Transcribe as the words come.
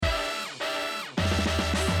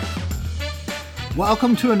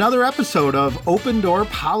Welcome to another episode of Open Door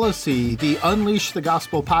Policy, the Unleash the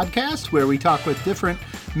Gospel podcast, where we talk with different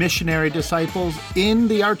missionary disciples in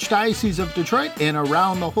the Archdiocese of Detroit and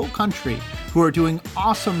around the whole country who are doing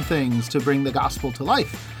awesome things to bring the gospel to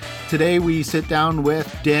life. Today we sit down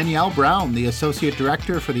with Danielle Brown, the Associate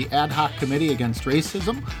Director for the Ad Hoc Committee Against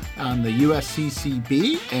Racism on the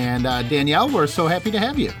USCCB. And Danielle, we're so happy to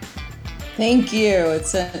have you. Thank you.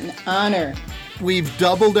 It's an honor. We've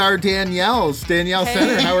doubled our Danielles. Danielle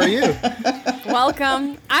Center, how are you?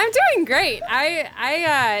 Welcome. I'm doing great.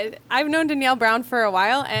 I've known Danielle Brown for a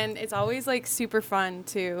while, and it's always like super fun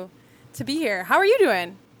to be here. How are you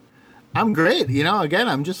doing? I'm great. You know, again,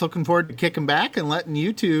 I'm just looking forward to kicking back and letting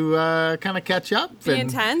you two kind of catch up. Be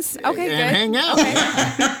intense. Okay, good. And hang out.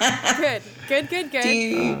 Okay. Good.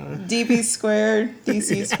 DB squared,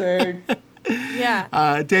 DC squared.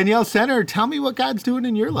 Yeah. Danielle Center, tell me what God's doing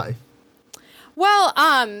in your life. Well,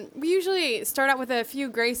 we usually start out with a few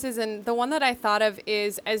graces, and the one that I thought of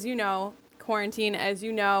is, as you know, quarantine, as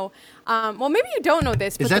you know. Well, maybe you don't know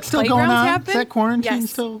this, but is that the still going on? happen. Is that quarantine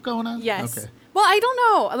still going on? Yes. Okay. Well, I don't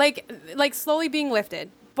know, like slowly being lifted,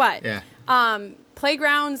 but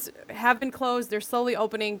playgrounds have been closed. They're slowly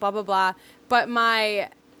opening, blah, blah, blah. But my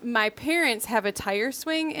parents have a tire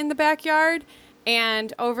swing in the backyard,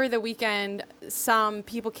 and over the weekend, some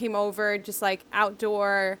people came over, just like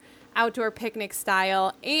outdoor picnic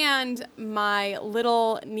style, and my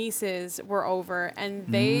little nieces were over, and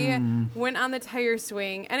they went on the tire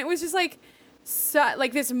swing, and it was just like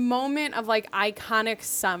this moment of like iconic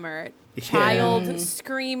summer. Child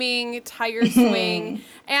screaming, tire swing,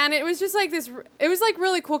 and it was just like this. It was like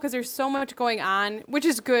really cool because there's so much going on, which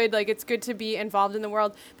is good. Like, it's good to be involved in the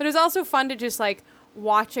world, but it was also fun to just like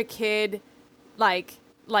watch a kid like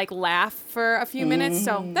laugh for a few minutes.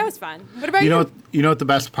 So that was fun. What about you? You know what the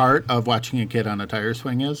best part of watching a kid on a tire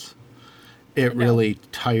swing is? It really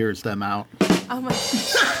tires them out. Oh my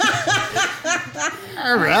gosh.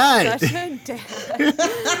 All right. Such a dad.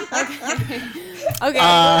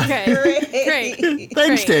 Okay. Great.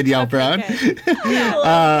 Thanks, Danielle Brown. Okay.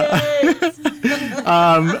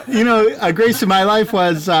 A grace in my life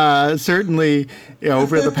was certainly,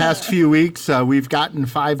 over the past few weeks, we've gotten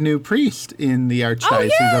 5 new priests in the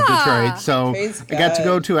Archdiocese of Detroit. So I got to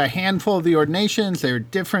go to a handful of the ordinations. They were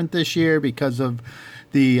different this year because of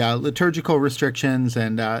the liturgical restrictions,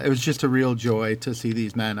 and it was just a real joy to see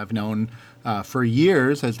these men I've known for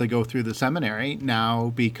years as they go through the seminary now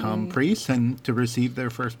become priests and to receive their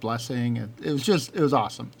first blessing. It was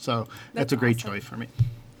awesome. So that's a great joy for me.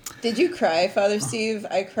 Did you cry, Father Steve?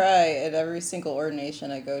 I cry at every single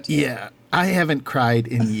ordination I go to. Yeah, I haven't cried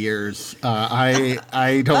in years. I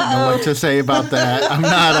don't know what to say about that. I'm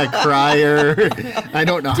not a crier. I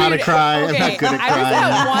don't know how to cry. Okay. I'm not good at crying. I was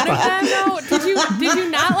at one of them, though. Did you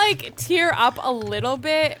not like tear up a little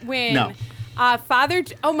bit when? No.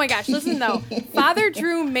 Oh my gosh, listen though. Father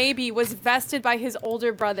Drew Maybe was vested by his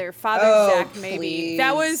older brother, Father Zach Maybe. Please.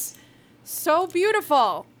 That was so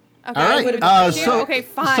beautiful. Okay. All right. Okay,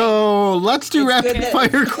 fine. So let's do rapid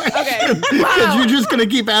fire questions. Okay. Because you're just going to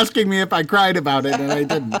keep asking me if I cried about it, and I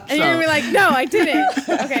didn't. And you're going to be like, no, I didn't.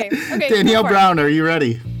 Okay. Danielle Brown, are you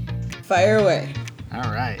ready? Fire away.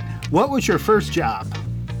 All right. What was your first job?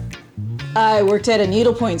 I worked at a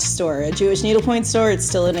needlepoint store, a Jewish needlepoint store. It's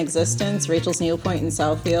still in existence. Rachel's Needlepoint in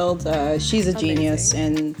Southfield. She's a genius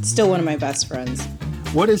and still one of my best friends.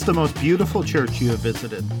 What is the most beautiful church you have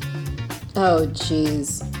visited? Oh,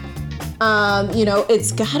 geez.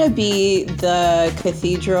 It's got to be the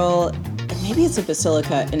cathedral. Maybe it's a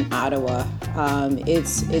basilica in Ottawa.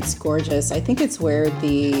 It's gorgeous. I think it's where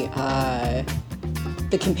the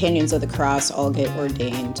Companions of the Cross all get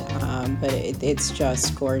ordained. But it's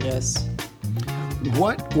just gorgeous.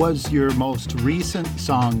 What was your most recent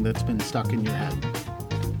song that's been stuck in your head?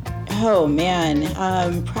 Oh, man.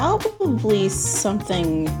 Probably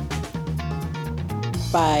something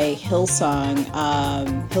by Hillsong,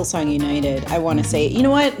 Hillsong United. I want to say, you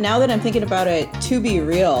know what? Now that I'm thinking about it, To Be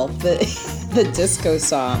Real, the disco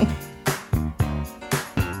song.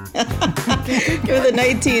 For the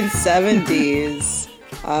 1970s.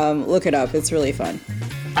 Look it up. It's really fun.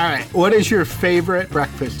 All right. What is your favorite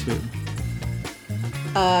breakfast food?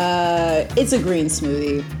 It's a green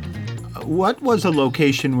smoothie. What was a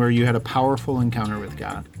location where you had a powerful encounter with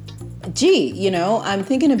God? Gee, I'm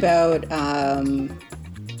thinking about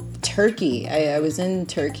Turkey. I was in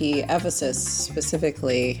Turkey, Ephesus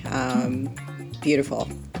specifically. Beautiful.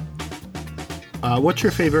 What's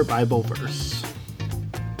your favorite Bible verse?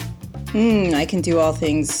 I can do all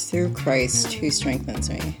things through Christ who strengthens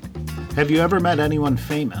me. Have you ever met anyone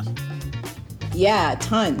famous? Yeah,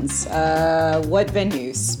 tons. What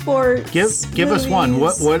venue? Sports. Give us one.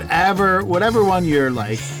 Whatever one you're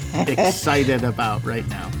like excited about right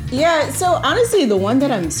now. Yeah, so honestly, the one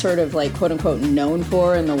that I'm sort of like quote unquote known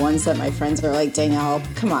for, and the ones that my friends are like, Danielle,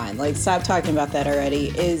 come on, like stop talking about that already,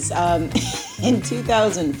 is in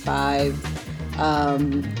 2005.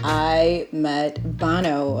 I met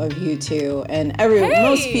Bono of U2, and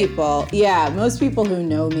most people who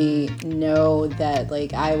know me know that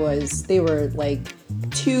like they were like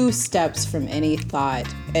 2 steps from any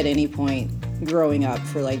thought at any point growing up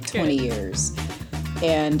for like 20 years.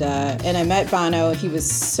 And I met Bono. He was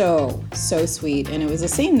so sweet, and it was the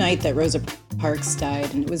same night that Rosa Parks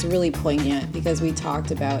died, and it was really poignant because we talked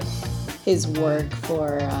about his work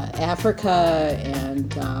for Africa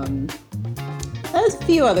and a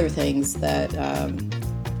few other things that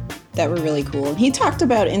were really cool. And he talked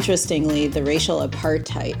about, interestingly, the racial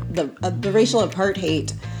apartheid, the racial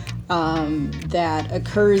apartheid that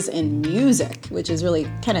occurs in music, which is really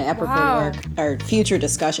kind of apropos to our future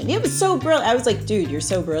discussion. It was so brilliant. I was like, dude, you're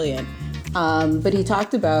so brilliant. But he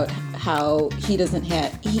talked about how he didn't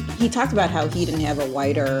have a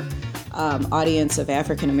wider audience of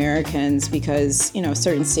African Americans because,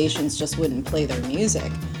 certain stations just wouldn't play their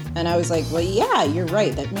music. And I was like, well, yeah, you're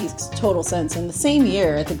right. That makes total sense. And the same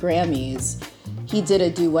year at the Grammys, he did a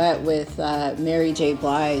duet with Mary J.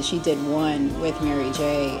 Blige. He did one with Mary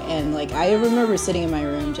J. And like, I remember sitting in my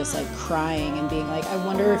room just like crying and being like, I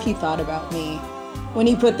wonder if he thought about me when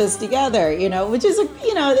he put this together, which is,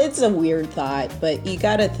 it's a weird thought, but you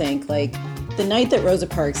got to think like the night that Rosa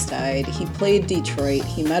Parks died, he played Detroit.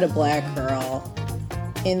 He met a black girl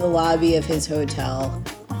in the lobby of his hotel.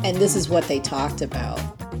 And this is what they talked about.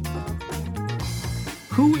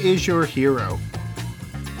 Who is your hero?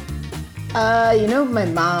 My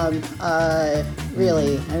mom,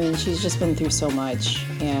 really. I mean, she's just been through so much,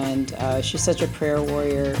 and she's such a prayer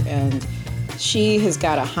warrior, and she has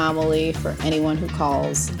got a homily for anyone who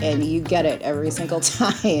calls, and you get it every single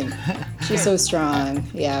time. She's so strong,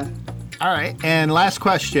 yeah. All right, and last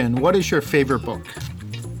question. What is your favorite book?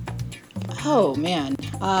 Oh, man.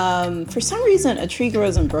 For some reason, A Tree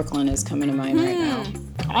Grows in Brooklyn is coming to mind right now.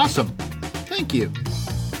 Awesome. Thank you.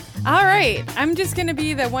 All right. I'm just going to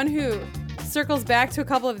be the one who circles back to a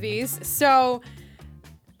couple of these. So,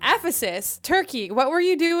 Ephesus, Turkey, what were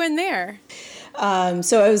you doing there?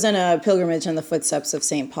 So I was on a pilgrimage in the footsteps of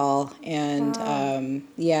St. Paul, and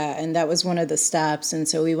and that was one of the stops. And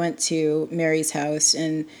so we went to Mary's house,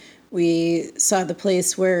 and we saw the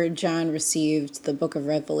place where John received the Book of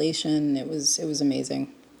Revelation. It was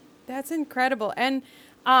amazing. That's incredible.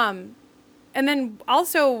 And then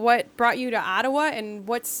also, what brought you to Ottawa, and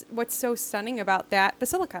what's so stunning about that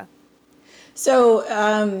basilica?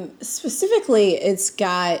 So specifically, it's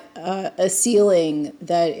got a ceiling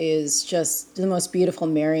that is just the most beautiful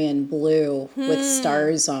Marian blue with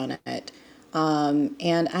stars on it.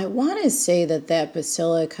 And I want to say that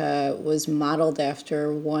basilica was modeled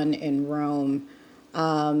after one in Rome.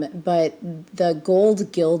 But the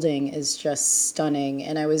gold gilding is just stunning.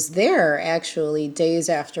 And I was there actually days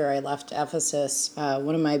after I left Ephesus.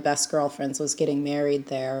 One of my best girlfriends was getting married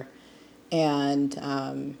there.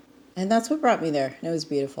 And that's what brought me there. And it was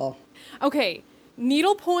beautiful. Okay,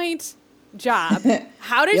 needlepoint job.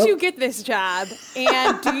 How did you get this job?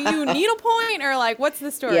 And do you needlepoint, or like, what's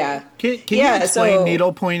the story? Yeah. Can you explain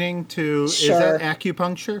needlepointing to, Sure. Is that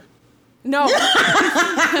acupuncture? No.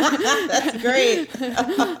 That's great.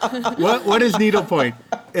 What is needlepoint?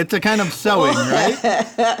 It's a kind of sewing, right?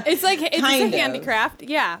 It's a handicraft.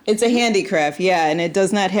 Yeah. It's a handicraft, yeah, and it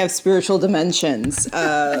does not have spiritual dimensions.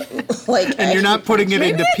 And you're not putting it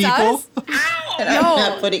into people? I'm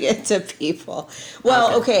not putting it to people.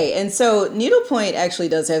 Well, okay, and so needlepoint actually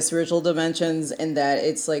does have spiritual dimensions in that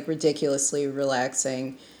it's like ridiculously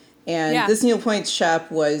relaxing. And this needlepoint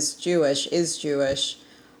shop is Jewish.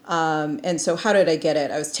 And so how did I get it?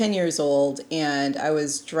 I was 10 years old, and I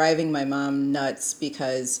was driving my mom nuts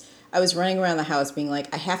because I was running around the house being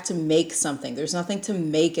like, I have to make something. There's nothing to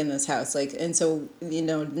make in this house. And so,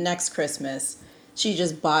 next Christmas, she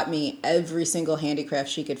just bought me every single handicraft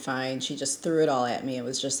she could find. She just threw it all at me. It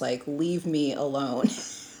was just like, leave me alone.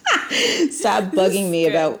 Stop bugging me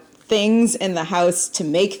about things in the house to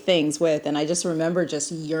make things with. And I just remember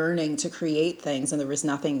just yearning to create things, and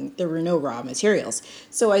there were no raw materials.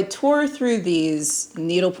 So I tore through these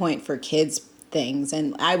needlepoint for kids things,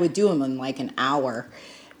 and I would do them in like an hour.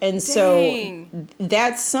 And so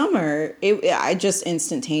that summer, I just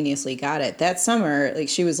instantaneously got it. That summer, like,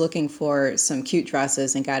 she was looking for some cute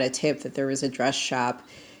dresses and got a tip that there was a dress shop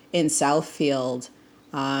in Southfield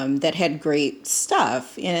that had great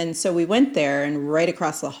stuff. And so we went there, and right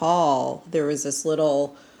across the hall, there was this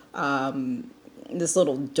little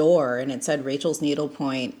door, and it said Rachel's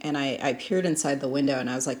Needlepoint. And I peered inside the window, and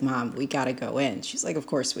I was like, Mom, we got to go in. She's like, of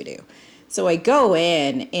course we do. So I go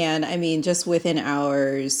in, and I mean, just within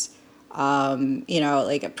hours,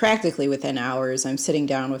 like practically within hours, I'm sitting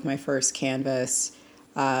down with my first canvas,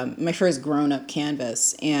 my first grown-up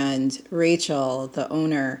canvas, and Rachel, the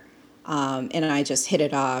owner, and I just hit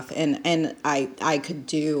it off, and I could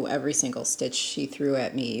do every single stitch she threw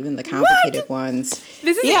at me, even the complicated ones.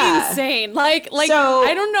 This is insane. Like so,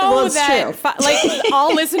 I don't know that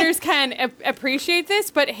all listeners can appreciate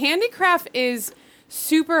this, but handicraft is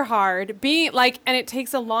super hard. And it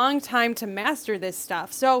takes a long time to master this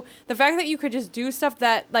stuff. So the fact that you could just do stuff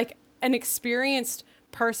that like an experienced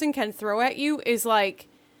person can throw at you is like,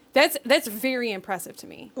 that's very impressive to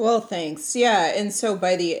me. Well, thanks. Yeah, and so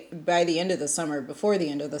by the end of the summer, before the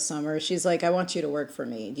end of the summer, she's like, I want you to work for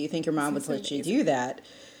me. Do you think your mom would let you do that?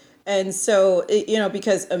 And so,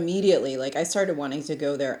 because immediately, like, I started wanting to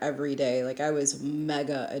go there every day. Like, I was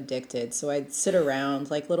mega addicted. So I'd sit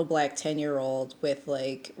around like little black 10-year-old with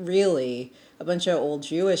like really a bunch of old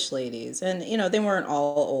Jewish ladies. And, they weren't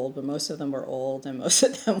all old, but most of them were old and most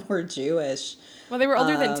of them were Jewish. Well, they were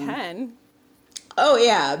older than 10. Oh,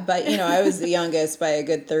 yeah. But, I was the youngest by a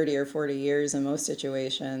good 30 or 40 years in most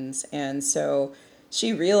situations. And so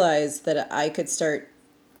she realized that I could start,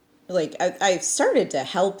 like, I started to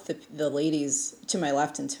help the ladies to my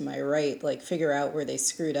left and to my right, like, figure out where they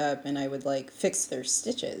screwed up, and I would, like, fix their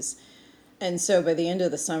stitches. And so by the end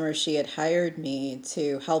of the summer, she had hired me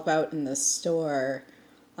to help out in the store,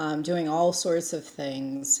 doing all sorts of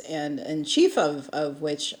things, and chief of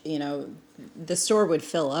which, the store would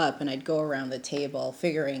fill up, and I'd go around the table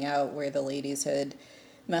figuring out where the ladies had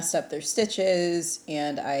messed up their stitches,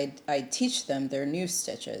 and I'd teach them their new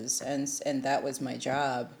stitches, and that was my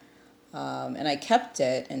job. And I kept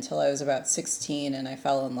it until I was about 16, and I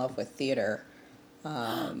fell in love with theater.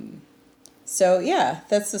 So yeah,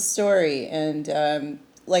 that's the story. And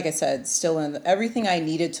like I said, still everything I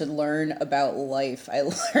needed to learn about life, I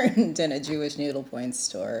learned in a Jewish needlepoint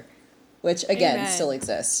store, which again Amen. Still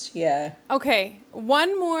exists. Yeah. Okay,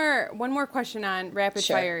 one more question on rapid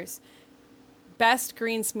fires. Best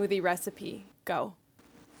green smoothie recipe. Go.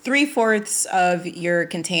 3/4 of your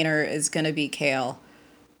container is going to be kale.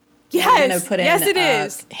 Yes, I'm going to put in it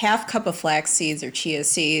is. half cup of flax seeds or chia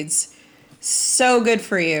seeds. So good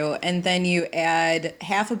for you. And then you add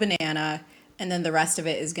half a banana, and then the rest of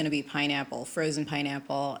it is going to be pineapple, frozen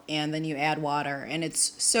pineapple. And then you add water, and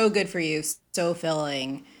it's so good for you, so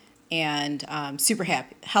filling, and super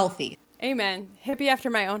healthy. Amen. Hippie after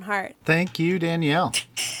my own heart. Thank you, Danielle.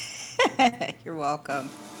 You're welcome.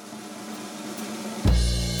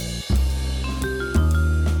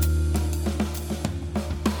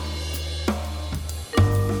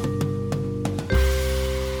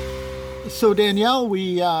 So Danielle,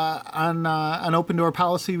 we on Open Door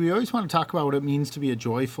Policy, we always want to talk about what it means to be a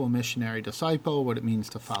joyful missionary disciple, what it means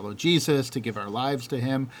to follow Jesus, to give our lives to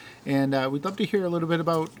him. And we'd love to hear a little bit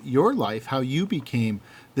about your life, how you became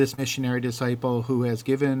this missionary disciple who has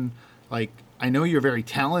given, like, I know you're very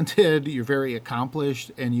talented, you're very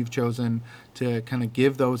accomplished, and you've chosen to kind of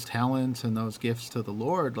give those talents and those gifts to the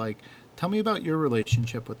Lord. Like, tell me about your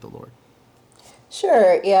relationship with the Lord.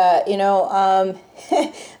 Sure. Yeah.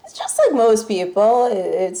 It's just like most people,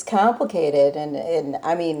 it's complicated. And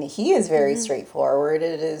I mean, he is very straightforward.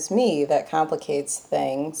 It is me that complicates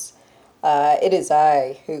things. It is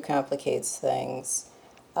I who complicates things.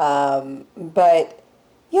 But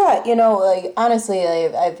yeah, like honestly,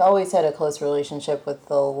 I've always had a close relationship with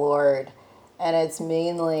the Lord. And it's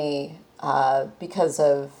mainly because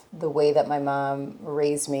of the way that my mom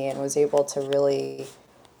raised me and was able to really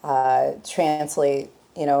translate,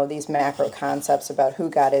 these macro concepts about who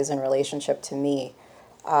God is in relationship to me.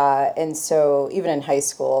 And so even in high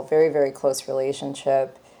school, very, very close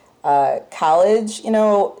relationship. College,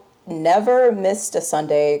 never missed a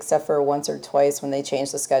Sunday except for once or twice when they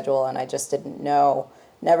changed the schedule and I just didn't know.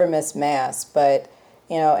 Never missed Mass. But,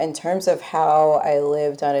 in terms of how I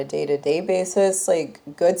lived on a day-to-day basis, like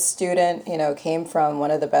good student, came from one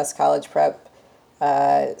of the best college prep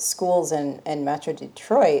schools in Metro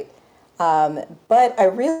Detroit. But I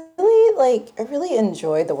really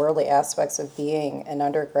enjoyed the worldly aspects of being an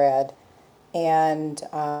undergrad. And,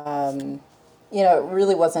 it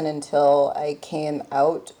really wasn't until I came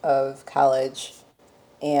out of college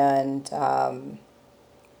and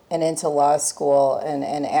into law school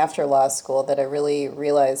and after law school that I really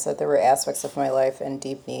realized that there were aspects of my life in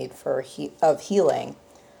deep need of healing.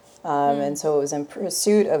 And so it was in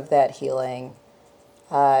pursuit of that healing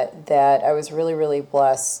that I was really, really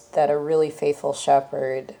blessed that a really faithful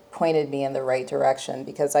shepherd pointed me in the right direction,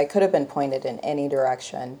 because I could have been pointed in any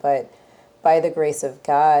direction, but by the grace of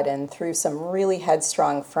God and through some really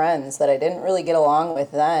headstrong friends that I didn't really get along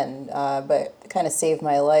with then, but kind of saved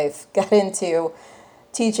my life, got into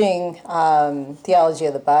teaching theology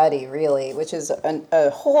of the body, really, which is a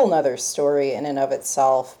whole nother story in and of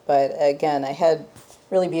itself. But again, I had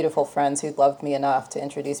really beautiful friends who loved me enough to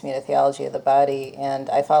introduce me to theology of the body, and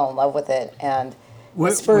I fell in love with it, and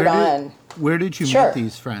spurred on. Where did you meet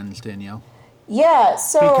these friends, Danielle? Yeah,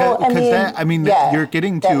 so you're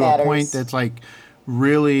getting to a point that's like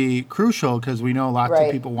really crucial, because we know lots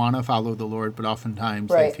of people want to follow the Lord, but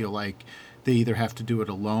oftentimes they feel like they either have to do it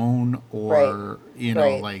alone or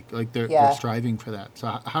like they're striving for that.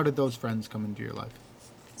 So how did those friends come into your life?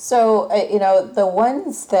 So, the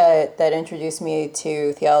ones that introduced me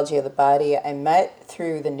to theology of the body, I met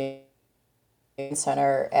through the Newton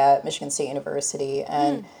Center at Michigan State University.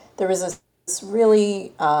 And there was this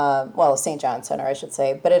really, St. John Center, I should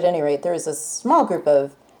say. But at any rate, there was a small group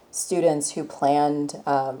of students who planned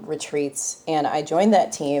retreats. And I joined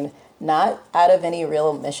that team, not out of any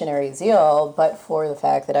real missionary zeal, but for the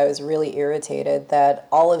fact that I was really irritated that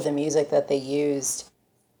all of the music that they used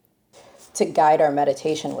to guide our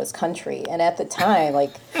meditation was country. And at the time,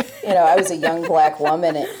 I was a young Black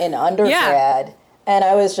woman in undergrad, and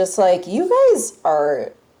I was just like, you guys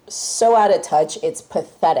are so out of touch, it's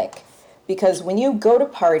pathetic. Because when you go to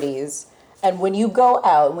parties and when you go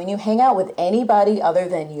out and when you hang out with anybody other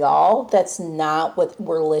than y'all, that's not what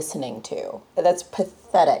we're listening to. That's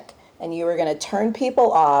pathetic. And you were going to turn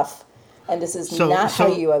people off, and this is not how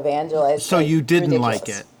you evangelize. So you didn't like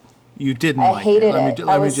it. You didn't like it. I hated it.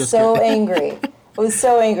 I was so angry. I was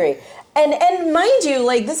so angry. And mind you,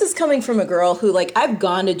 this is coming from a girl who, I've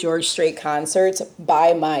gone to George Strait concerts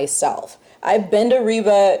by myself. I've been to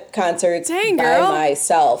Reba concerts by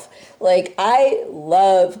myself. I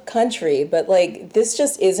love country, but, this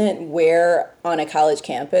just isn't where, on a college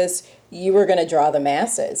campus, you were going to draw the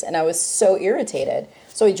masses. And I was so irritated.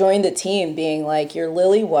 So I joined the team being like, you're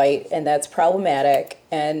lily white, and that's problematic.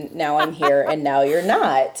 And now I'm here, and now you're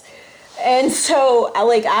not. And so,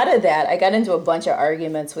 out of that, I got into a bunch of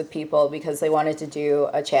arguments with people because they wanted to do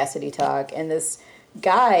a chastity talk. And this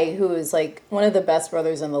guy, who is, one of the best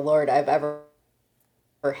brothers in the Lord I've ever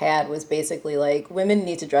had, was basically like, women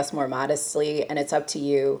need to dress more modestly, and it's up to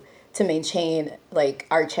you to maintain,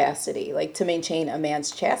 our chastity, to maintain a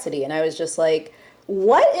man's chastity. And I was just like,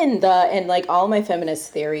 what and all my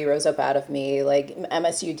feminist theory rose up out of me.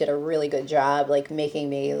 MSU did a really good job, making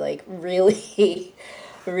me, really...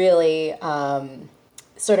 really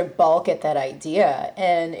sort of balk at that idea.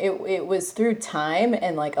 And it was through time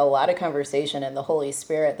and a lot of conversation and the Holy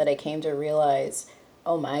Spirit that I came to realize,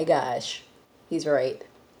 oh my gosh, he's right.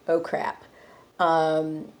 Oh crap.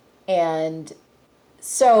 And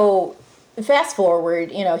so fast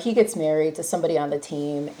forward, he gets married to somebody on the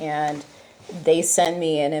team, and they send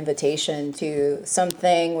me an invitation to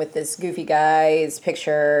something with this goofy guy's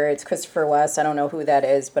picture. It's Christopher West. I don't know who that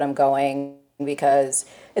is, but I'm going because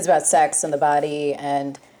it's about sex and the body,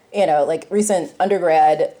 and recent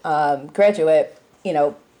undergrad graduate,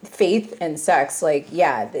 faith and sex,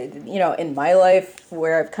 in my life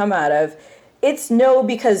where I've come out of, it's no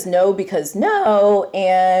because no because no,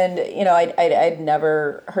 and I'd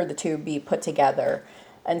never heard the two be put together.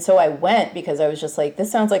 And so I went because I was just like,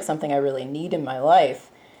 this sounds like something I really need in my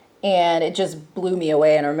life. And it just blew me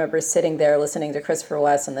away. And I remember sitting there listening to Christopher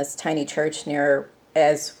West in this tiny church near,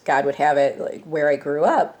 as God would have it, where I grew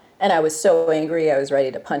up. And I was so angry, I was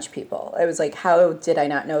ready to punch people. I was like, how did I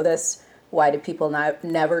not know this? Why did people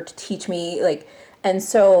never teach me? And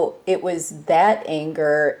so it was that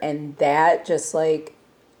anger and that just I'm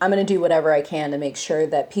going to do whatever I can to make sure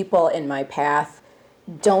that people in my path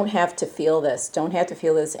don't have to feel this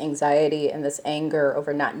anxiety and this anger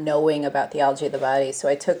over not knowing about theology of the body. So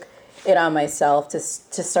I took it on myself to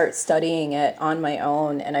start studying it on my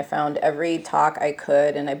own, and I found every talk I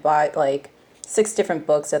could, and I bought 6 different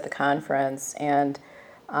books at the conference, and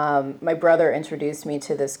my brother introduced me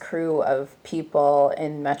to this crew of people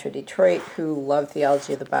in Metro Detroit who loved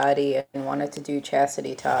theology of the body and wanted to do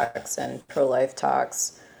chastity talks and pro-life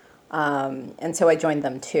talks, and so I joined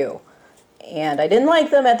them too. And I didn't like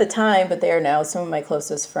them at the time, but they are now some of my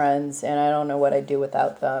closest friends, and I don't know what I'd do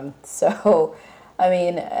without them. So, I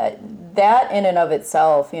mean, that in and of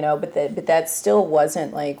itself, but that still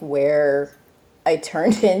wasn't where I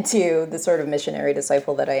turned into the sort of missionary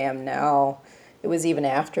disciple that I am now. It was even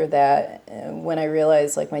after that when I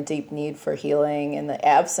realized my deep need for healing and the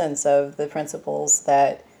absence of the principles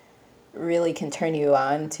that really can turn you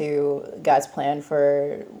on to God's plan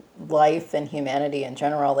for life and humanity in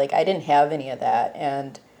general. Like, I didn't have any of that,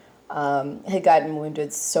 and had gotten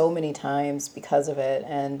wounded so many times because of it.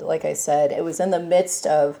 And like I said, it was in the midst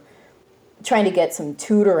of trying to get some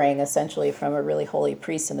tutoring, essentially, from a really holy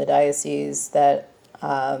priest in the diocese that,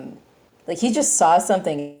 like, he just saw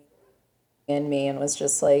something in me and was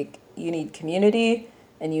just like, you need community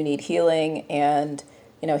and you need healing, and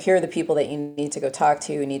here are the people that you need to go talk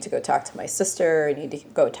to. You need to go talk to my sister. You need to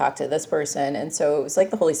go talk to this person. And so it was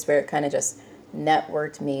like the Holy Spirit kind of just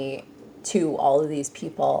networked me to all of these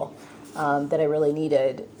people that I really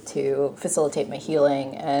needed to facilitate my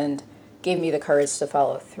healing, and gave me the courage to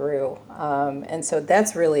follow through. And so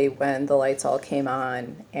that's really when the lights all came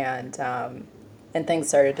on, and things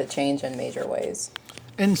started to change in major ways.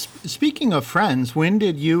 And speaking of friends, when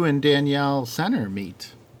did you and Danielle Senner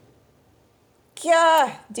meet?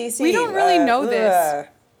 Yeah, DC. We don't really know this.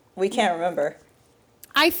 We can't remember.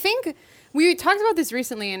 I think we talked about this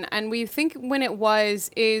recently, and we think when it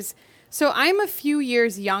is so I'm a few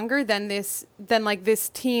years younger than this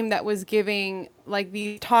team that was giving like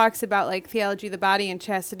these talks about like theology of the body and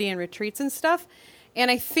chastity and retreats and stuff.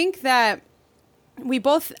 And I think that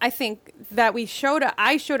I showed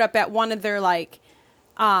up at one of their like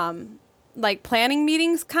planning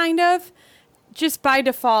meetings, kind of, just by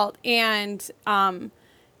default, and Danielle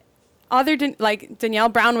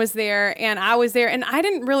Brown was there and I was there, and I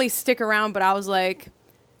didn't really stick around, but I was like,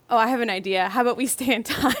 oh, I have an idea. How about we stay in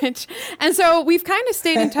touch? And so we've kind of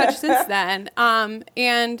stayed in touch since then,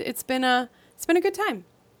 and it's been a good time.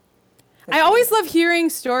 I always love hearing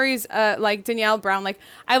stories like Danielle Brown. Like,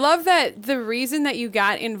 I love that the reason that you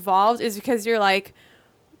got involved is because you're like,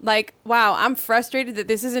 wow, I'm frustrated that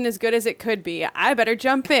this isn't as good as it could be. I better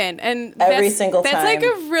jump in. And every single time. That's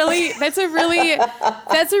a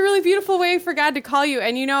really beautiful way for God to call you.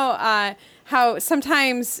 And how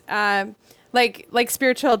sometimes like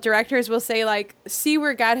spiritual directors will say, like, see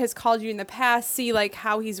where God has called you in the past, see like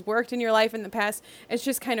how he's worked in your life in the past. It's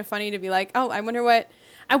just kind of funny to be like, oh, I wonder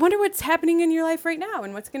what's happening in your life right now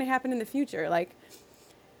and what's going to happen in the future. Like,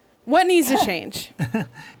 what needs to change?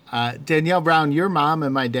 Danielle Brown, your mom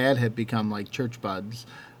and my dad have become like church buds.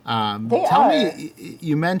 Tell me,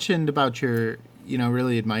 you mentioned about your,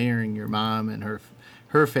 really admiring your mom and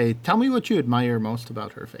her faith. Tell me what you admire most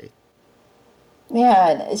about her faith.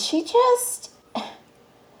 Man, she just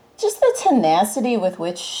the tenacity with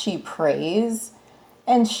which she prays,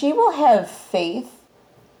 and she will have faith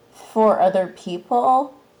for other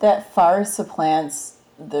people that far supplants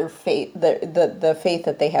their faith, the faith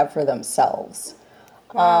that they have for themselves.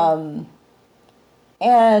 Wow.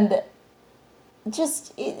 And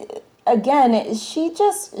just, again,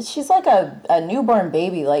 she's like a newborn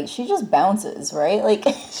baby. Like, she just bounces, right? Like,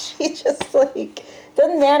 she just, like,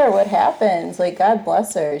 doesn't matter what happens. Like, God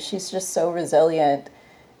bless her. She's just so resilient.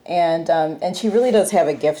 And she really does have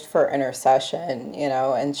a gift for intercession,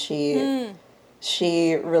 and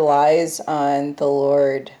she relies on the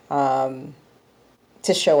Lord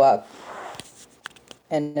to show up.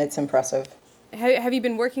 And it's impressive. Have you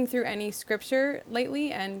been working through any scripture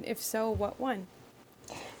lately? And if so, what one?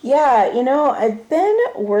 Yeah, I've been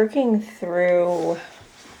working through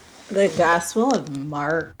the Gospel of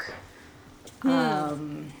Mark.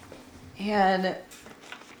 And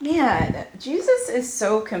man, Jesus is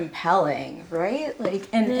so compelling, right? Like,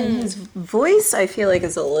 and his voice, I feel like,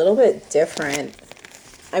 is a little bit different.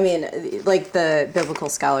 I mean, like, the biblical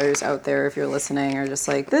scholars out there, if you're listening, are just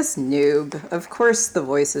like, this noob. Of course the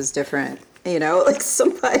voice is different. Like,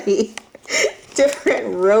 somebody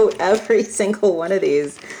different wrote every single one of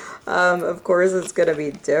these. Of course it's going to be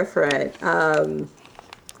different. But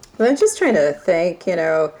I'm just trying to think,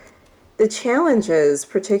 the challenges,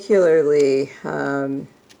 particularly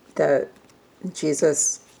that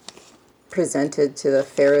Jesus presented to the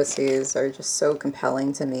Pharisees, are just so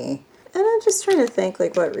compelling to me. And I'm just trying to think,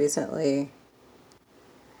 like, what recently...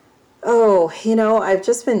 Oh, I've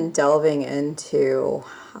just been delving into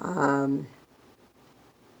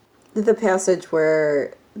the passage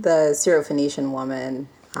where the Syrophoenician woman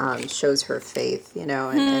shows her faith, and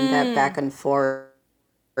that back and forth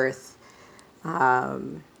about,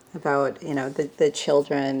 the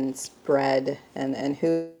children's bread and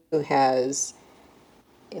who has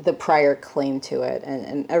the prior claim to it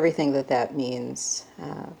and everything that means.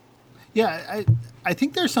 Yeah, I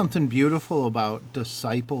think there's something beautiful about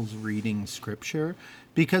disciples reading scripture,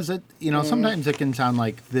 because it, sometimes it can sound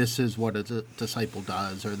like this is what a disciple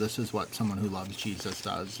does, or this is what someone who loves Jesus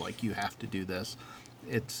does, like, you have to do this.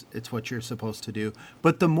 it's what you're supposed to do.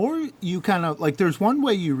 But the more you kind of like, there's one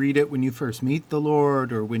way you read it when you first meet the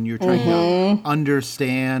Lord or when you're trying to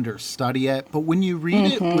understand or study it. But when you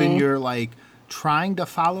read it, when you're like trying to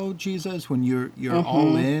follow Jesus, when you're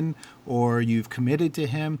all in or you've committed to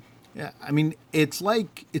him, I mean, it's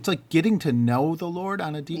like getting to know the Lord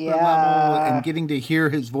on a deeper level and getting to hear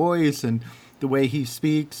his voice and the way he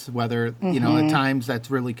speaks, whether, you know, at times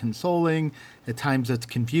that's really consoling, at times it's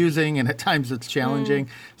confusing, and at times it's challenging.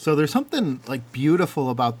 So there's something like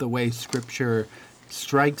beautiful about the way Scripture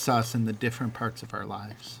strikes us in the different parts of our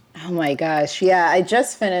lives. Oh my gosh. Yeah, I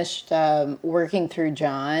just finished working through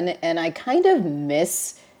John, and I kind of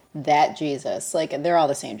miss that Jesus. Like, they're all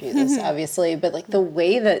the same Jesus, obviously, but like the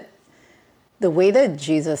way that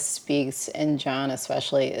Jesus speaks in John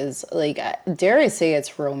especially is like, dare I say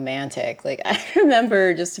it's romantic. Like, I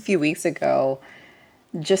remember just a few weeks ago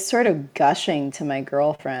just sort of gushing to my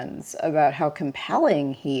girlfriends about how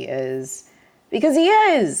compelling he is, because he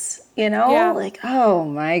is, you know? Yeah. Like, oh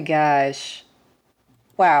my gosh.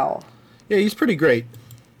 Wow. Yeah, he's pretty great.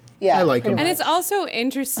 Yeah. I like him. And it's also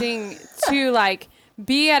interesting to like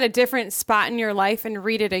be at a different spot in your life and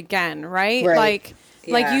read it again, right? Right.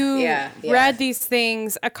 Like you yeah. read these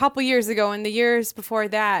things a couple years ago and the years before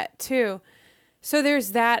that too. So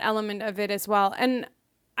there's that element of it as well. And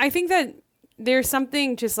I think that there's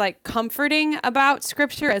something just like comforting about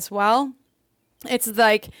Scripture as well. It's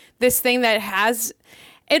like this thing that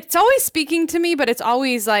it's always speaking to me, but it's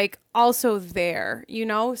always like also there, you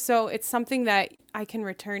know? So it's something that I can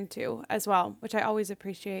return to as well, which I always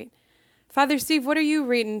appreciate. Father Steve, what are you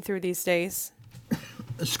reading through these days?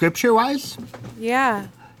 Scripture-wise? Yeah.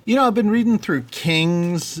 You know, I've been reading through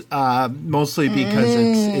Kings, mostly because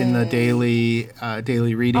it's in the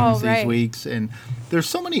daily readings these weeks, and there's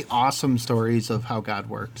so many awesome stories of how God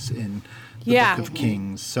works in the Book of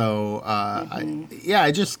Kings. So,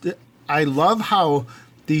 I love how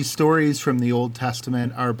these stories from the Old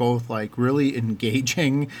Testament are both like really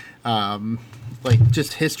engaging, like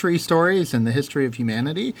just history stories and the history of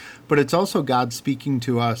humanity, but it's also God speaking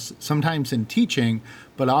to us sometimes in teaching,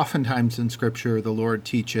 but oftentimes in Scripture, the Lord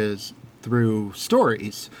teaches through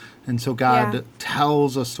stories. And so God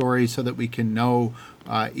tells a story so that we can know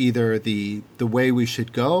either the way we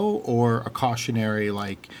should go or a cautionary,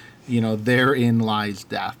 like, you know, therein lies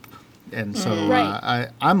death. And so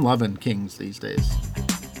I'm loving Kings these days.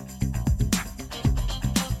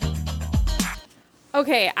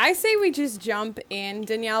 Okay, I say we just jump in,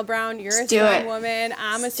 Danielle Brown. You're a strong woman.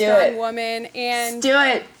 I'm a strong woman. And do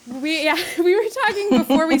it. We were talking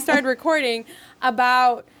before we started recording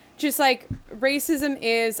about just like racism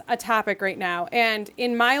is a topic right now. And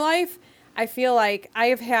in my life, I feel like I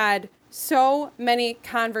have had so many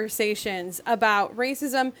conversations about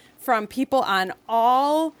racism from people on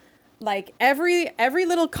all, like every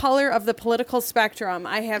little color of the political spectrum.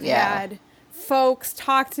 I have had folks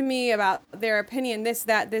talk to me about their opinion, this,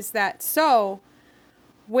 that. So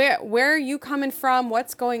where are you coming from?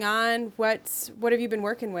 What's going on? What have you been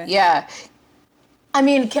working with? Yeah. I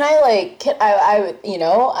mean, I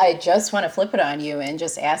just want to flip it on you and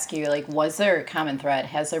just ask you, like, was there a common thread?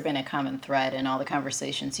 Has there been a common thread in all the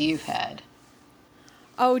conversations you've had?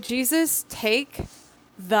 Oh, Jesus, take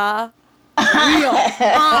the wheel.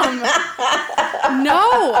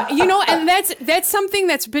 No, you know, and that's something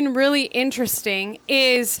that's been really interesting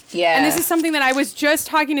is, and this is something that I was just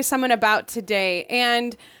talking to someone about today,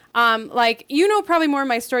 and like, you know, probably more of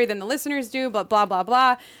my story than the listeners do, but blah, blah,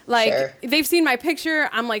 blah. Like, they've seen my picture.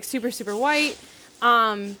 I'm like super, super white.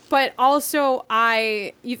 But also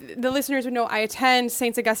the listeners would know I attend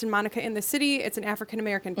St. Augustine Monica in the city. It's an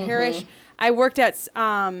African-American parish. I worked at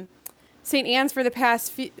St. Anne's for the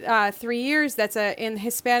past 3 years. It's a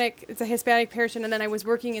Hispanic parish. And then I was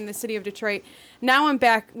working in the city of Detroit. Now I'm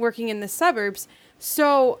back working in the suburbs.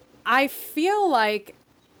 So I feel like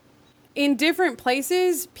in different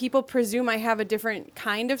places, people presume I have a different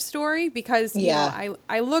kind of story because you know,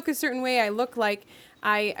 I look a certain way. I look like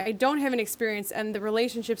I don't have an experience and the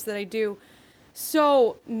relationships that I do.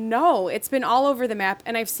 So no, it's been all over the map.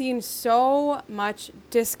 And I've seen so much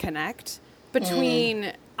disconnect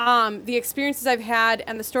between the experiences I've had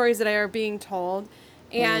and the stories that are being told.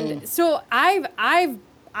 And so I've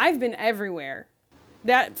been everywhere.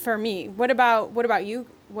 That for me. What about you?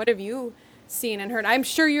 What have you seen and heard? I'm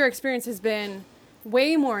sure your experience has been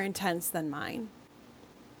way more intense than mine.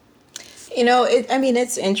 You know,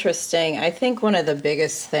 it's interesting. I think one of the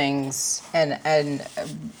biggest things, and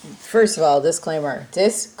first of all, disclaimer,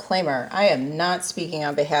 I am not speaking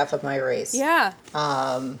on behalf of my race. Yeah.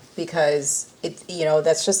 Because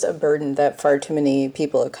that's just a burden that far too many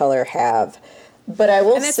people of color have. But I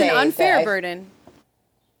will say, and it's an unfair burden.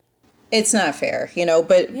 It's not fair,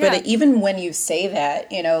 but even when you say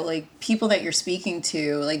that, like people that you're speaking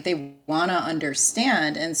to, like they want to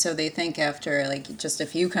understand. And so they think after like just a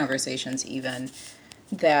few conversations, even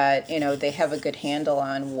that, they have a good handle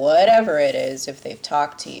on whatever it is if they've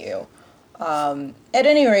talked to you. At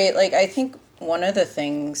any rate, like I think one of the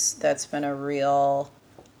things that's been a real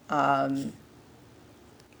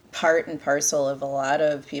part and parcel of a lot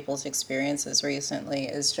of people's experiences recently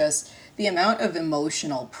is just the amount of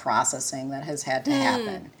emotional processing that has had to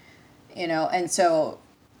happen, and so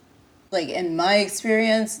like in my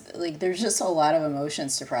experience, like there's just a lot of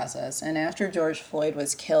emotions to process. And after George Floyd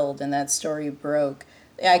was killed and that story broke,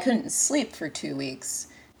 I couldn't sleep for 2 weeks.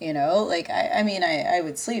 Like I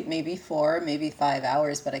would sleep maybe 4, maybe 5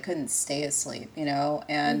 hours, but I couldn't stay asleep,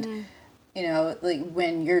 and like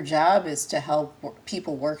when your job is to help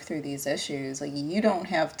people work through these issues, like you don't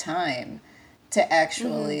have time to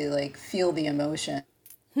actually like feel the emotions.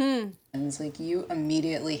 Like you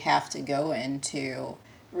immediately have to go into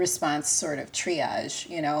response sort of triage,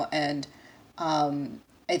 and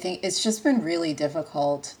I think it's just been really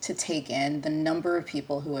difficult to take in the number of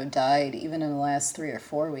people who have died even in the last 3 or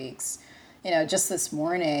 4 weeks. Just this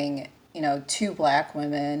morning, 2 Black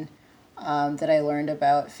women that I learned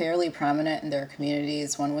about, fairly prominent in their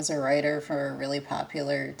communities. One was a writer for a really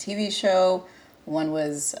popular TV show. One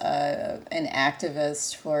was an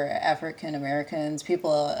activist for African Americans,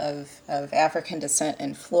 people of African descent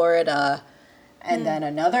in Florida. And then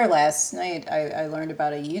another last night, I learned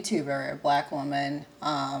about a YouTuber, a Black woman,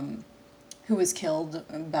 who was killed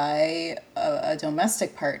by a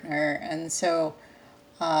domestic partner. And so,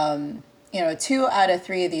 2 out of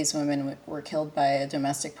 3 of these women were killed by a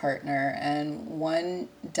domestic partner, and one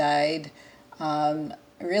died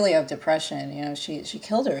really of depression. She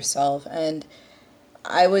killed herself. And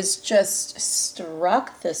I was just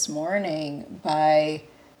struck this morning by,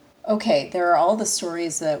 okay, there are all the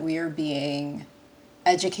stories that we are being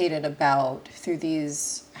educated about through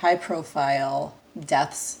these high-profile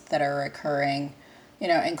deaths that are occurring,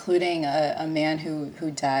 including a man who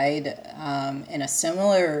died in a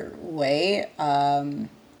similar way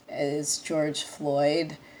as George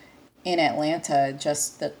Floyd in Atlanta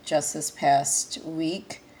just this past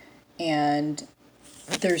week. And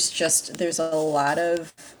there's a lot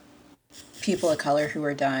of people of color who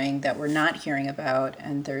are dying that we're not hearing about,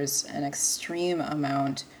 and there's an extreme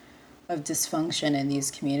amount of dysfunction in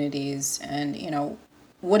these communities. And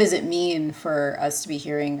what does it mean for us to be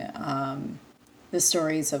hearing the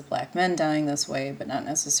stories of Black men dying this way, but not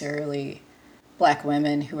necessarily Black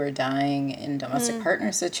women who are dying in domestic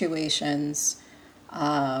partner situations,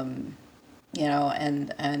 and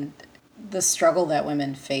the struggle that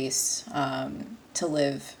women face to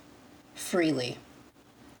live freely.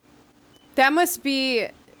 That must be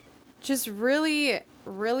just really,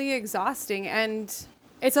 really exhausting. And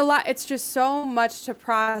it's a lot. It's just so much to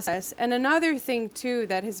process. And another thing, too,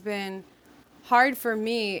 that has been hard for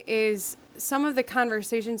me is some of the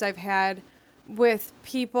conversations I've had with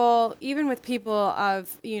people, even with people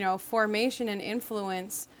of, formation and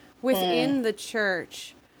influence within the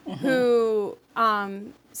church, who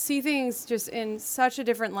see things just in such a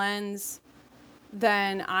different lens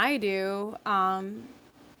than I do,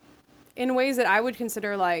 in ways that I would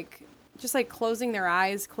consider just closing their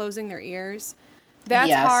eyes, closing their ears.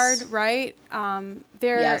 That's hard, right?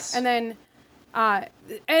 Yes. And then,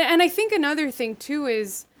 and I think another thing too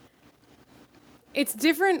is it's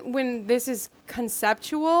different when this is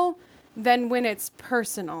conceptual than when it's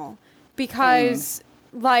personal, because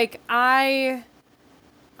like I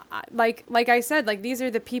said, these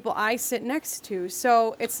are the people I sit next to.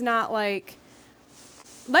 So it's not like,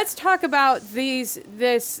 let's talk about these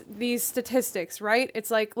statistics, right?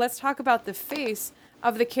 It's like, let's talk about the face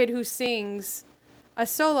of the kid who sings a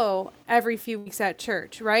solo every few weeks at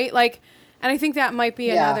church, right? And I think that might be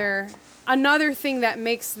another thing that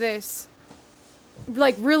makes this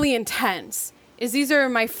really intense, is these are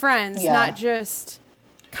my friends, not just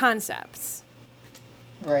concepts.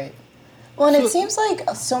 Right. Well, and it seems like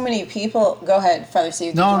so many people. Go ahead, Father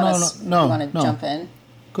Steve. No. Want to jump in?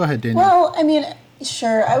 Go ahead, Danielle. Well, I mean,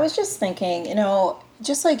 sure. I was just thinking,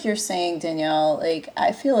 just like you're saying, Danielle,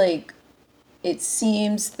 I feel like it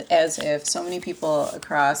seems as if so many people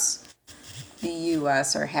across the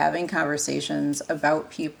U.S. are having conversations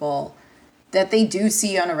about people that they do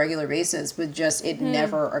see on a regular basis, but just it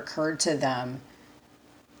never occurred to them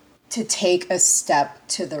to take a step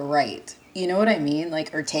to the right. You know what I mean?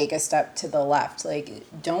 Or take a step to the left.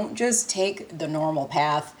 Don't just take the normal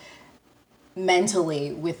path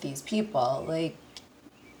mentally with these people.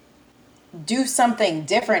 Do something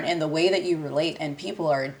different in the way that you relate, and people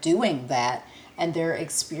are doing that. and they're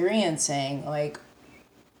experiencing like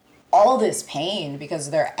all this pain because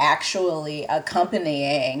they're actually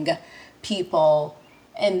accompanying people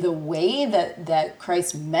in the way that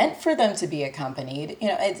Christ meant for them to be accompanied,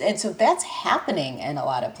 and so that's happening in a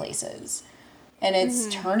lot of places. And it's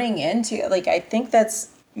turning into, like, I think that's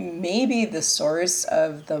maybe the source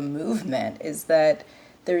of the movement, is that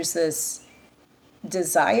there's this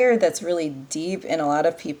desire that's really deep in a lot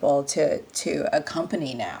of people to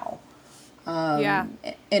accompany now,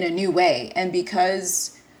 in a new way. And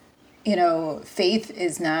because faith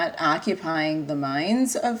is not occupying the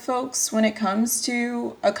minds of folks when it comes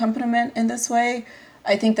to accompaniment in this way,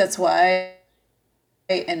 I think that's why,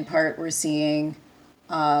 in part, we're seeing,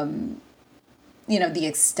 the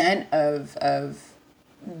extent of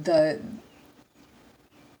the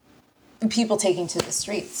people taking to the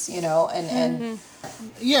streets, and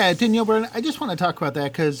Yeah, Danielle, I just want to talk about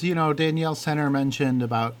that because, Danielle Center mentioned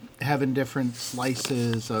about having different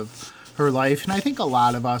slices of her life. And I think a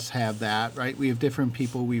lot of us have that, right? We have different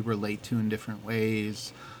people we relate to in different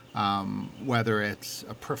ways, whether it's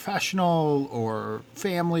a professional or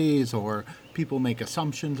families or people make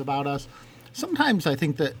assumptions about us. Sometimes I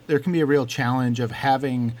think that there can be a real challenge of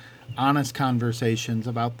having honest conversations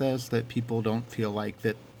about this, that people don't feel like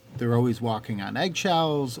that they're always walking on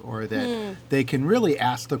eggshells, or that they can really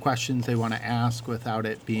ask the questions they want to ask without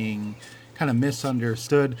it being kind of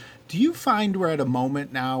misunderstood. Do you find we're at a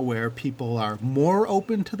moment now where people are more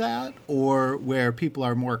open to that, or where people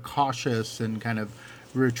are more cautious and kind of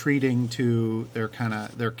retreating to their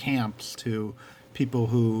camps, to people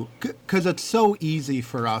who, because it's so easy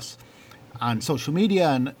for us on social media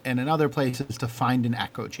and in other places to find an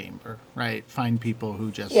echo chamber, right? Find people who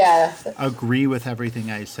just agree with everything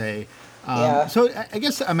I say. So I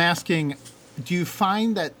guess I'm asking, do you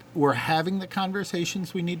find that we're having the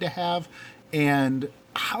conversations we need to have? And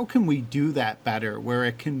how can we do that better, where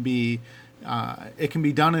it can be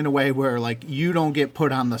done in a way where, like, you don't get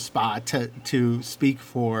put on the spot to speak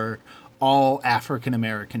for all African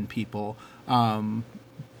American people,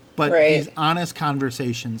 but these honest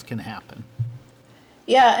conversations can happen?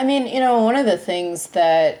 Yeah, I mean, one of the things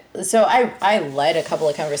so I led a couple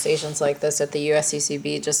of conversations like this at the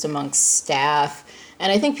USCCB just amongst staff.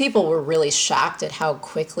 And I think people were really shocked at how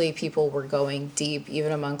quickly people were going deep,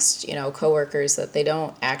 even amongst, coworkers that they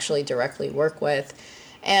don't actually directly work with.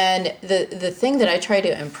 And the thing that I try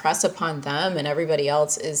to impress upon them and everybody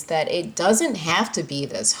else is that it doesn't have to be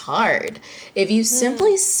this hard. If you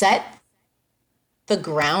simply set the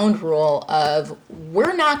ground rule of,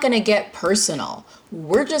 we're not going to get personal.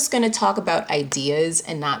 We're just going to talk about ideas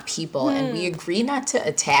and not people. And we agree not to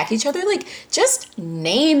attack each other. Like, just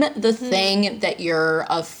name the thing that you're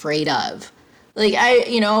afraid of. Like,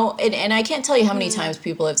 and I can't tell you how many times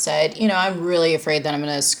people have said, I'm really afraid that I'm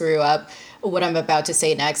going to screw up what I'm about to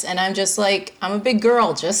say next. And I'm just like, I'm a big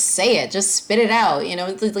girl. Just say it. Just spit it out.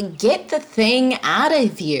 Like, get the thing out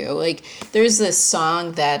of you. Like, there's this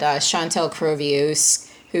song that Chantal Crovius,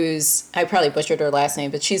 who's, I probably butchered her last name,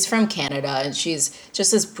 but she's from Canada, and she's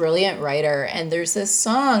just this brilliant writer. And there's this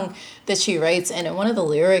song that she writes, and one of the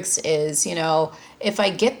lyrics is, if I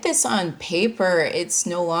get this on paper, it's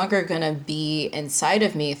no longer going to be inside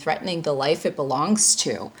of me, threatening the life it belongs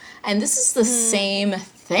to. And this is the same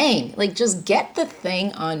thing. Like, just get the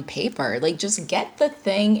thing on paper. Like, just get the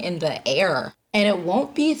thing in the air, and it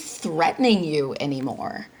won't be threatening you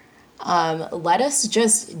anymore. Let us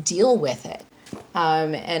just deal with it.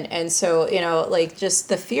 And so, like, just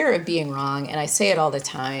the fear of being wrong, and I say it all the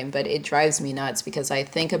time, but it drives me nuts because I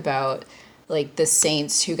think about, like, the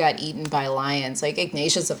saints who got eaten by lions, like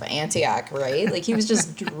Ignatius of Antioch, right? Like, he was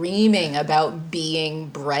just dreaming about being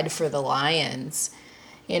bred for the lions,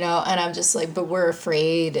 and I'm just like, but we're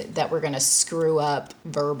afraid that we're going to screw up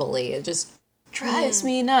verbally. It just drives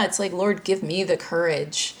me nuts. Like, Lord, give me the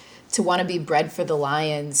courage to want to be bred for the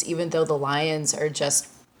lions, even though the lions are just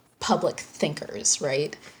public thinkers,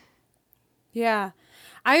 right? Yeah.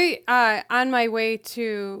 I on my way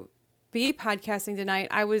to be podcasting tonight,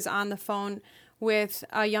 I was on the phone with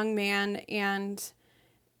a young man, and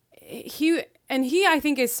he I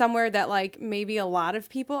think is somewhere that, like, maybe a lot of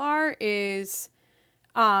people is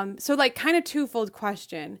so, like, kind of twofold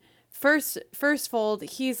question. First fold,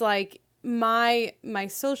 he's like, my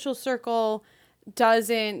social circle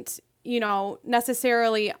doesn't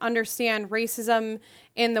necessarily understand racism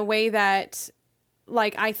in the way that,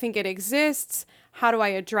 like, I think it exists. How do I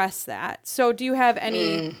address that? So do you have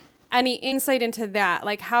any insight into that?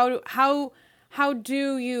 Like, how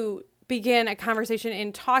do you begin a conversation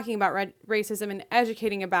in talking about racism and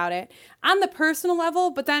educating about it on the personal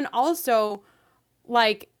level, but then also,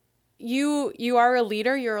 like, you are a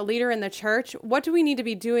leader. You're a leader in the church. What do we need to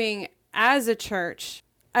be doing as a church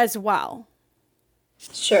as well?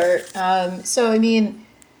 Sure. So, I mean,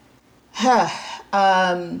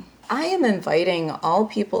 I am inviting all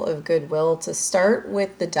people of goodwill to start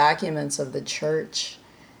with the documents of the church.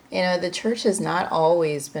 You know, the church has not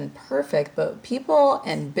always been perfect, but people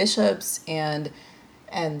and bishops and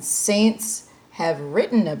saints have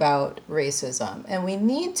written about racism, and we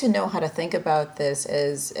need to know how to think about this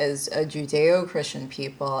as a Judeo-Christian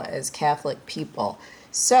people, as Catholic people.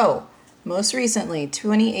 So, most recently,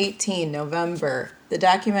 2018, November, the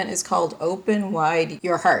document is called Open Wide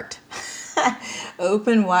Your Heart.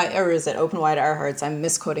 Open Wide, or is it Open Wide Our Hearts? I'm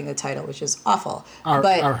misquoting the title, which is awful. Our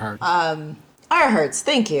Hearts. Our Hearts,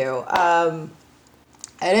 thank you.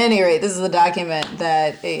 At any rate, this is the document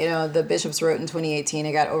that, you know, the bishops wrote in 2018.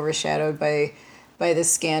 It got overshadowed by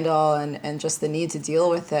this scandal and just the need to deal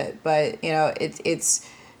with it. But, you know, it's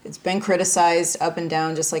been criticized up and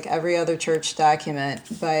down, just like every other church document.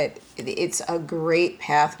 But it's a great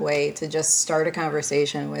pathway to just start a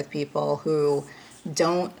conversation with people who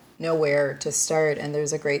don't know where to start. And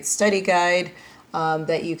there's a great study guide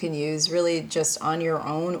that you can use really just on your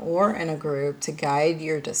own or in a group to guide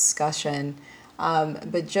your discussion.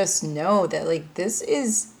 But just know that, like, this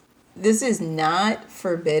is not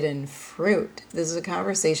forbidden fruit. This is a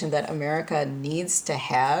conversation that America needs to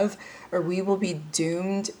have, or we will be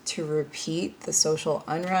doomed to repeat the social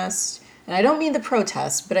unrest. And I don't mean the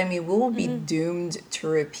protests, but I mean we will be doomed to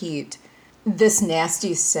repeat this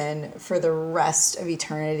nasty sin for the rest of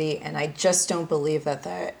eternity. And I just don't believe that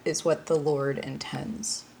that is what the Lord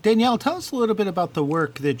intends. Danielle, tell us a little bit about the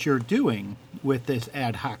work that you're doing with this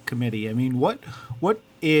ad hoc committee. I mean, what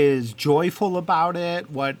is joyful about it?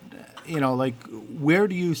 What, you know, like, where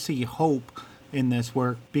do you see hope in this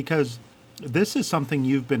work? Because this is something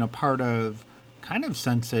you've been a part of kind of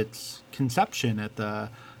since its conception at the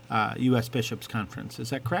U.S. Bishops' Conference. Is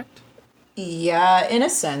that correct? Yeah, in a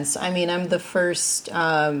sense. I mean, I'm the first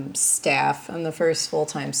staff. I'm the first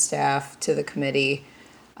full-time staff to the committee.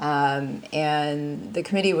 And the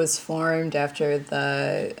committee was formed after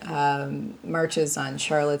the marches on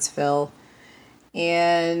Charlottesville.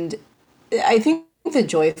 And I think the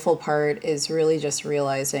joyful part is really just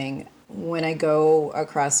realizing when I go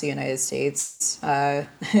across the United States,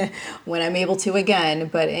 when I'm able to again,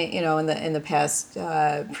 but you know, in the past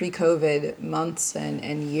pre-COVID months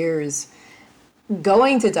and years,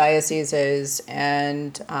 going to dioceses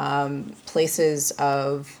and places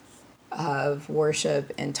of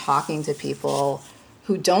worship and talking to people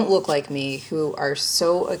who don't look like me, who are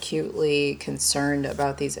so acutely concerned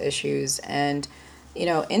about these issues. And, you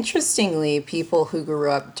know, interestingly, people who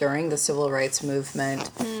grew up during the civil rights movement,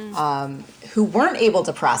 who weren't able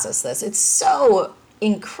to process this. It's so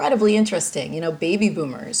incredibly interesting. You know, baby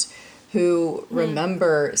boomers who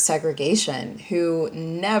remember segregation, who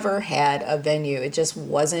never had a venue. It just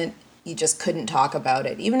wasn't, you just couldn't talk about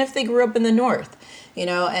it, even if they grew up in the North. You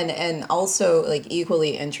know, and also, like,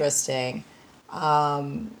 equally interesting,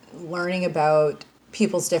 learning about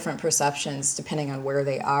people's different perceptions depending on where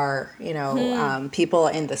they are. You know, people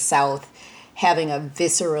in the South having a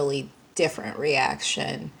viscerally different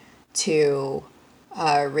reaction to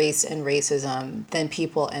race and racism than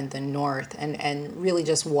people in the North, and really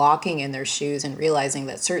just walking in their shoes and realizing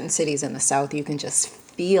that certain cities in the South, you can just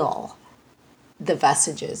feel the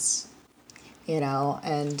vestiges, you know,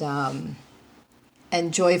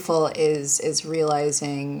 and joyful is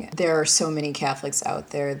realizing there are so many Catholics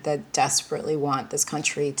out there that desperately want this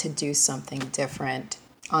country to do something different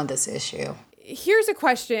on this issue. Here's a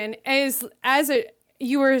question.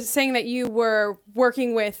 You were saying that you were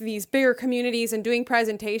working with these bigger communities and doing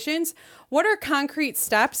presentations. What are concrete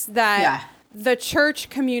steps that the church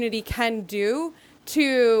community can do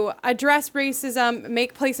to address racism,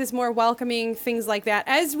 make places more welcoming, things like that?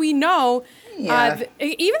 As we know, even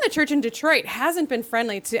the church in Detroit hasn't been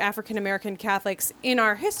friendly to African American Catholics in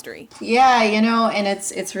our history. Yeah, you know, and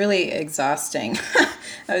it's really exhausting.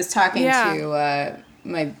 I was talking to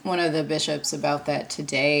one of the bishops about that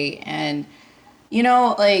today, and you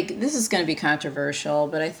know, like, this is going to be controversial,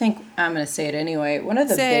 but I think I'm going to say it anyway.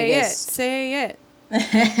 Say it.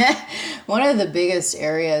 One of the biggest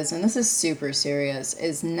areas, and this is super serious,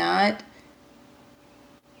 is not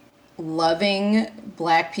loving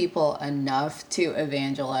Black people enough to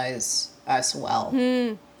evangelize us well,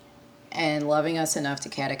 and loving us enough to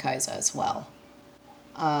catechize us well.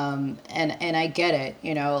 And I get it,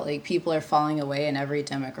 you know, like, people are falling away in every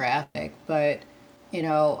demographic, but, you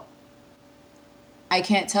know, I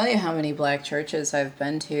can't tell you how many Black churches I've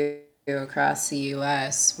been to across the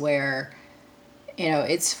U.S. where,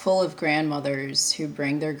 it's full of grandmothers who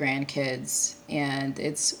bring their grandkids, and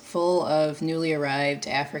it's full of newly arrived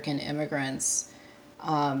African immigrants.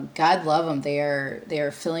 God love them. They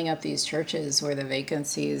are filling up these churches where the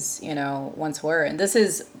vacancies, once were. And this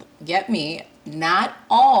is, get me, not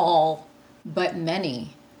all, but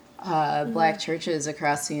many Black churches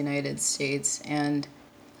across the United States. And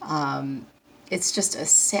it's just a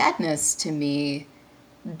sadness to me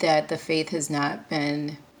that the faith has not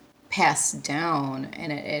been passed down,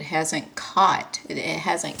 and it hasn't caught, it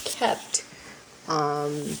hasn't kept,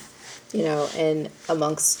 and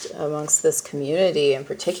amongst this community in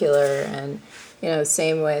particular. And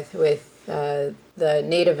same with the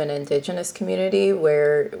Native and Indigenous community,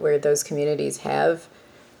 where those communities have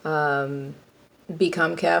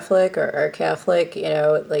become Catholic or are Catholic.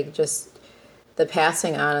 Just the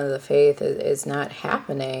passing on of the faith is not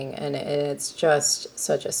happening, and it's just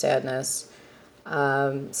such a sadness.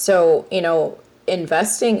 So,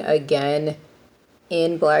 investing again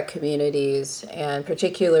in Black communities, and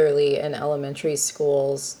particularly in elementary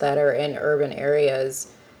schools that are in urban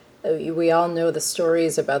areas. We all know the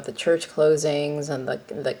stories about the church closings and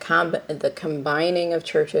the combining of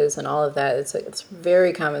churches and all of that. It's a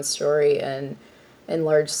very common story in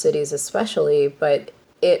large cities especially, but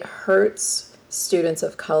it hurts students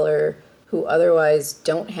of color who otherwise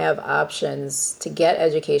don't have options to get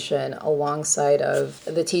education alongside of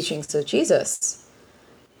the teachings of Jesus.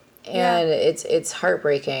 And it's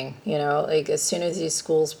heartbreaking, as soon as these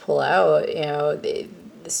schools pull out, the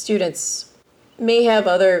students may have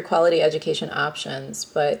other quality education options,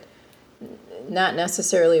 but not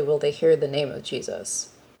necessarily will they hear the name of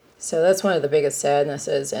Jesus. So that's one of the biggest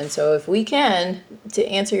sadnesses. And so if we can, to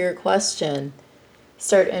answer your question,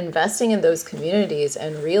 start investing in those communities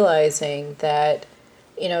and realizing that,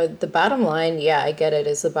 the bottom line, I get it,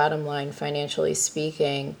 is the bottom line financially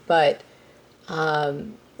speaking, but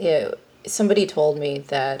somebody told me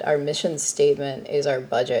that our mission statement is our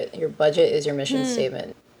budget. Your budget is your mission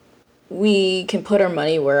statement. We can put our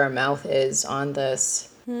money where our mouth is on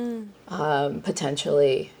this,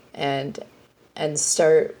 potentially, and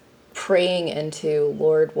start praying into,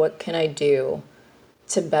 Lord, what can I do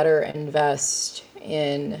to better invest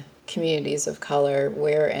in communities of color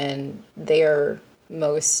wherein they are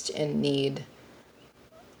most in need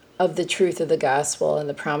of the truth of the gospel and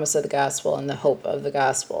the promise of the gospel and the hope of the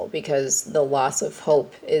gospel, because the loss of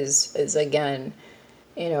hope is again,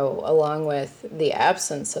 along with the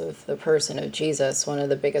absence of the person of Jesus, one of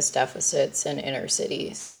the biggest deficits in inner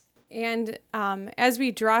cities. And as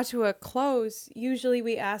we draw to a close, usually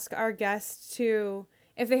we ask our guests to,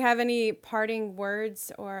 if they have any parting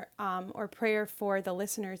words or prayer for the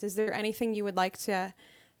listeners. Is there anything you would like to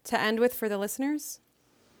end with for the listeners?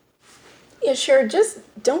 Yeah, sure. Just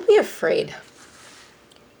don't be afraid.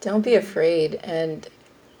 Don't be afraid. And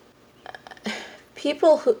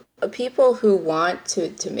people who want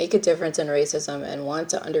to make a difference in racism and want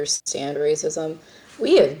to understand racism,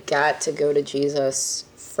 we have got to go to Jesus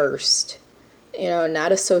first.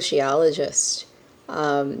 Not a sociologist,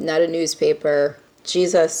 not a newspaper.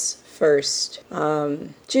 Jesus first.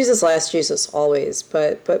 Jesus last, Jesus always.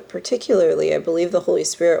 But particularly, I believe the Holy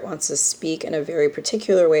Spirit wants to speak in a very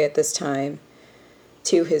particular way at this time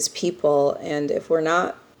to his people. And if we're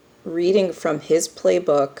not reading from his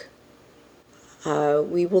playbook,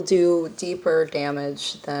 we will do deeper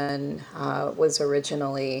damage than was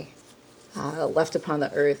originally left upon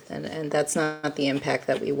the earth. And that's not the impact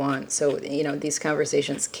that we want. So, these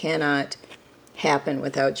conversations cannot happen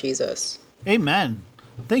without Jesus. Amen.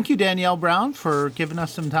 Thank you, Danielle Brown, for giving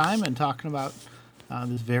us some time and talking about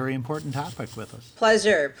this very important topic with us.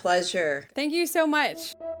 Pleasure. Thank you so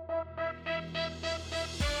much.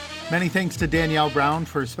 Many thanks to Danielle Brown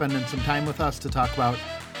for spending some time with us to talk about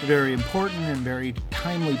the very important and very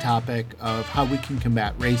timely topic of how we can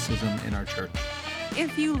combat racism in our church.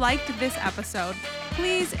 If you liked this episode,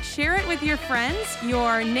 please share it with your friends,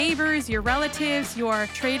 your neighbors, your relatives, your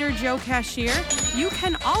Trader Joe cashier. You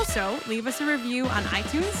can also leave us a review on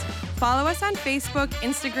iTunes. Follow us on Facebook,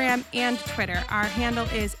 Instagram, and Twitter. Our handle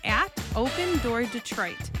is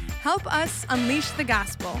 @OpenDoorDetroit. Help us unleash the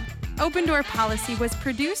gospel. Open Door Policy was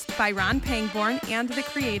produced by Ron Pangborn and the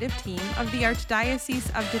creative team of the Archdiocese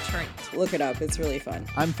of Detroit. Look it up. It's really fun.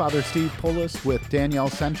 I'm Father Steve Polis with Danielle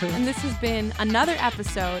Center. And this has been another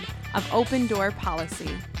episode of Open Door Policy.